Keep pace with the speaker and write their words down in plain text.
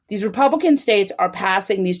these Republican states are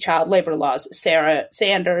passing these child labor laws. Sarah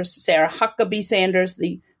Huckabee Sanders,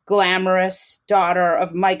 the glamorous daughter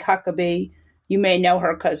of Mike Huckabee. You may know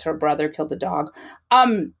her because her brother killed a dog.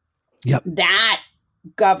 Yep. That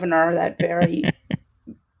governor, that very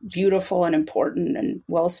beautiful and important and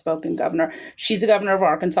well-spoken governor, she's the governor of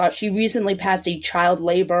Arkansas. She recently passed a child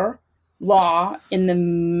labor law in the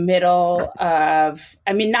middle of,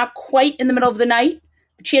 not quite in the middle of the night,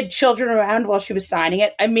 but she had children around while she was signing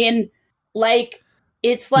it.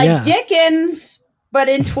 It's like Dickens, but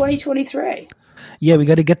in 2023. Yeah, we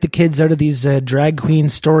got to get the kids out of these drag queen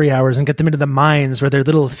story hours and get them into the mines where their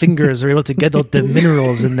little fingers are able to get all the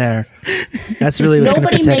minerals in there. That's really what's going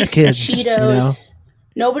to protect kids. Cheetos.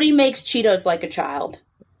 Nobody makes Cheetos like a child.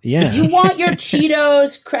 Yeah. You want your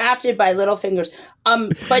Cheetos crafted by little fingers.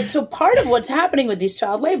 But so part of what's happening with these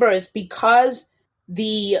child labor is because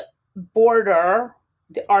the border,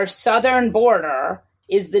 our southern border,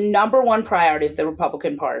 is the number one priority of the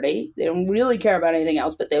Republican Party. They don't really care about anything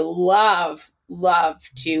else, but they love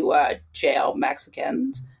to jail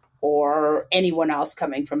Mexicans or anyone else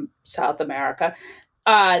coming from South America.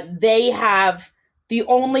 They have the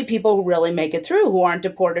only people who really make it through who aren't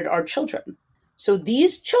deported are children. So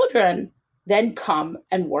these children then come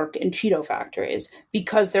and work in Cheeto factories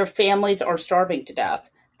because their families are starving to death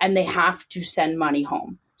and they have to send money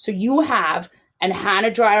home. So you have, and Hannah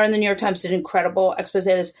Dreier in the New York Times did an incredible expose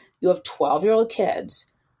of this, you have 12-year-old kids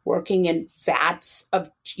working in vats of,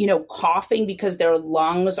 coughing because their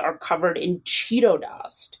lungs are covered in Cheeto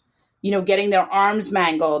dust, getting their arms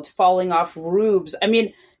mangled, falling off roofs.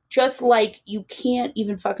 Just like you can't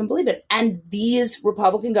even fucking believe it. And these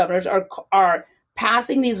Republican governors are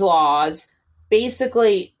passing these laws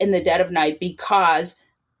basically in the dead of night because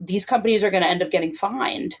these companies are going to end up getting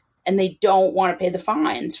fined and they don't want to pay the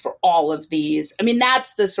fines for all of these.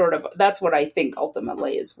 That's what I think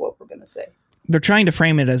ultimately is what we're going to see. They're trying to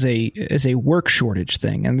frame it as a work shortage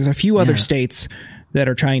thing. And there's a few other states that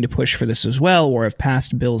are trying to push for this as well, or have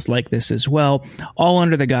passed bills like this as well, all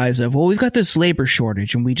under the guise of, well, we've got this labor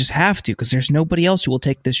shortage and we just have to because there's nobody else who will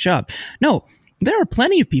take this job. No, there are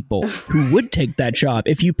plenty of people who would take that job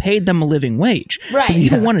if you paid them a living wage. Right. But you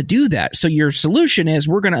don't want to do that. So your solution is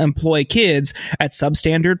we're going to employ kids at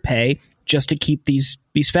substandard pay just to keep these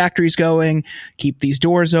factories going, keep these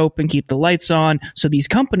doors open, keep the lights on, so these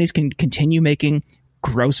companies can continue making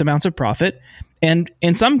gross amounts of profit. And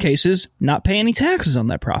in some cases, not pay any taxes on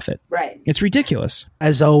that profit. Right. It's ridiculous.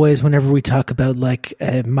 As always, whenever we talk about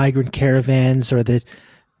migrant caravans or the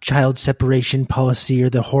child separation policy or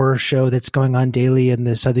the horror show that's going on daily in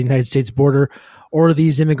the southern United States border, or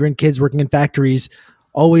these immigrant kids working in factories,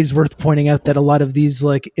 always worth pointing out that a lot of these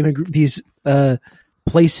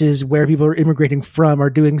places where people are immigrating from are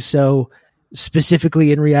doing so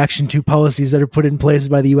specifically in reaction to policies that are put in place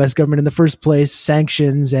by the U.S. government in the first place,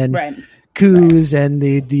 sanctions and coups and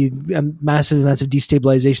the massive amounts of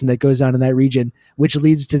destabilization that goes on in that region, which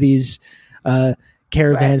leads to these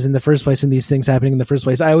caravans in the first place and these things happening in the first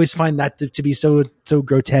place. I always find that to be so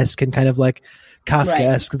grotesque and kind of like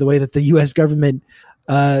Kafkaesque, the way that the U.S. government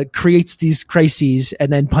creates these crises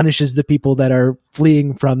and then punishes the people that are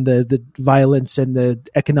fleeing from the violence and the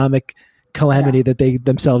economic calamity that they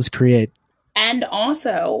themselves create. And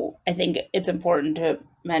also, I think it's important to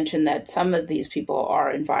mention that some of these people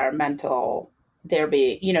are environmental. Their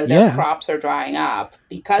crops are drying up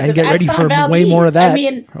because and of get ready for way more of that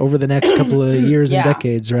over the next couple of years and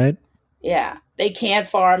decades, right? Yeah. They can't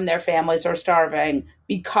farm. Their families are starving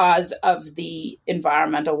because of the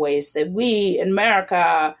environmental waste that we in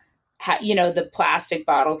America, the plastic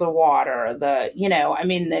bottles of water,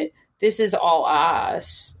 this is all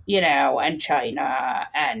us, and China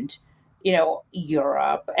and,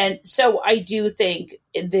 Europe. And so I do think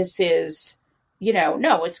this is,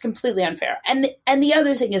 no, it's completely unfair. And the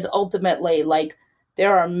other thing is ultimately,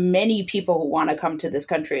 there are many people who want to come to this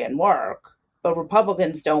country and work, but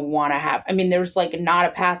Republicans don't want to have, there's not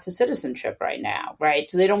a path to citizenship right now,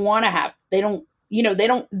 right? So they don't want to have, they are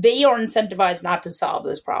incentivized not to solve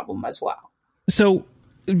this problem as well. So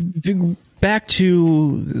back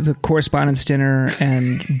to the correspondence dinner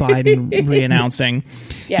and Biden re-announcing,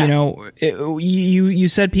 you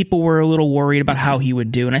said people were a little worried about how he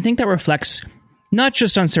would do. And I think that reflects not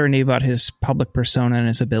just uncertainty about his public persona and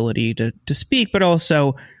his ability to speak, but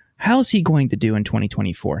also how's he going to do in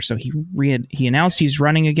 2024? So he announced he's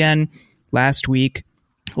running again last week.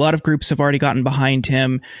 A lot of groups have already gotten behind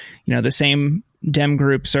him. The same Dem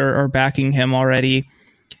groups are backing him already.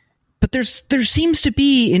 But there seems to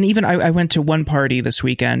be, and even I went to one party this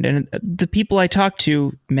weekend, and the people I talked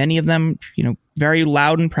to, many of them, very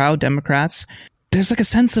loud and proud Democrats, there's a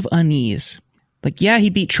sense of unease. like, yeah, he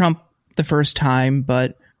beat Trump the first time,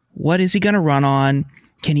 but what is he going to run on?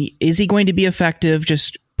 Is he going to be effective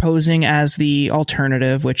just posing as the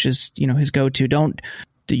alternative, which is, his go-to? Don't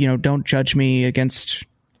judge me against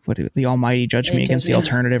what the almighty, judge me against the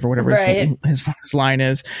alternative, or whatever right. his line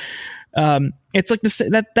is. It's like this,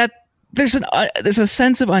 that there's a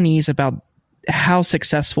sense of unease about how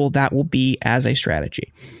successful that will be as a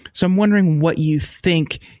strategy. So I'm wondering what you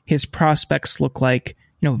think his prospects look like,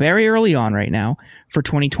 very early on right now for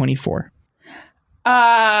 2024.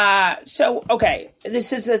 Okay,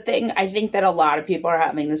 this is the thing. I think that a lot of people are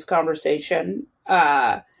having this conversation.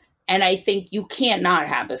 And I think you can't not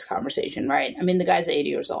have this conversation, right? I mean, the guy's 80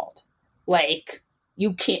 years old. Like,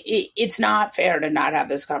 you can't, it's not fair to not have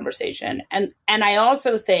this conversation. And I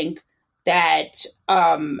also think that,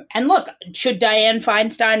 and look, should Dianne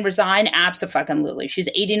Feinstein resign? Abso-fucking-lutely. She's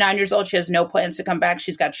 89 years old. She has no plans to come back.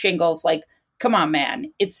 She's got shingles. Like, come on,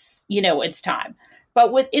 man. It's, it's time.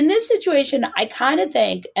 But in this situation, I kind of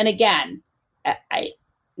think, and again,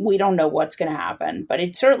 we don't know what's going to happen, but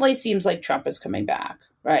it certainly seems like Trump is coming back,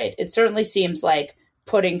 right? It certainly seems like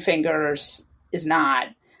putting fingers is not.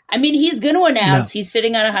 I mean, he's going to announce he's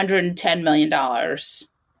sitting on $110 million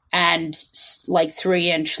and like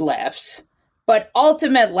 3-inch lifts, but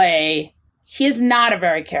ultimately, he's not a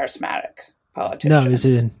very charismatic politician. No, he's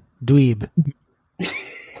a dweeb.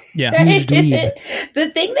 Yeah, he's a dweeb.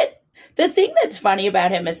 The thing that's funny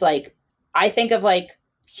about him is, like, I think of, like,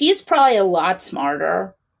 he's probably a lot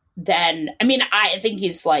smarter than, I mean, I think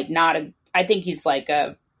he's like I think he's like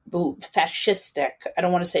a fascistic, I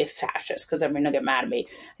don't want to say fascist because everyone will get mad at me.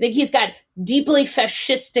 I think he's got deeply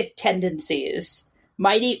fascistic tendencies.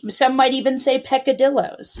 Some might even say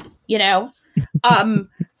peccadillos,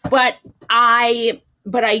 but I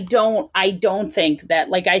don't think that,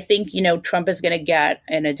 like, I think, Trump is going to get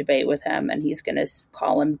in a debate with him and he's going to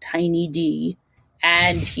call him Tiny D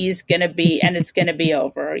and he's going to be, and it's going to be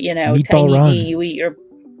over, Meatball Tiny Ron. D, you eat your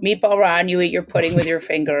meatball Ron, you eat your pudding with your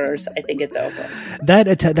fingers. I think it's over. That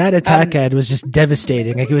attack ad was just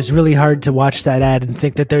devastating. Like, it was really hard to watch that ad and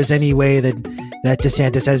think that there's any way that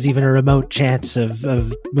DeSantis has even a remote chance of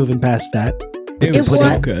moving past that. It was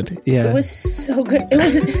so good. Yeah. It was so good.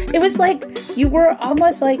 It was like, you were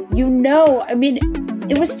almost like, I mean,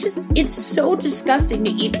 it's so disgusting to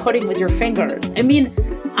eat pudding with your fingers. I mean,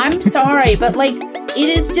 I'm sorry, but, like, it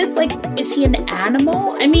is just like, is he an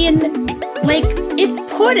animal? I mean, like, it's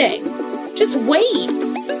pudding. Just wait.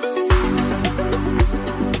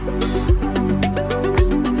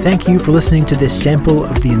 Thank you for listening to this sample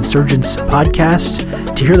of the Insurgents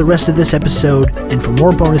podcast. To hear the rest of this episode and for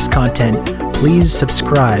more bonus content, please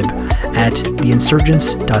subscribe at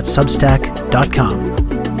theinsurgents.substack.com.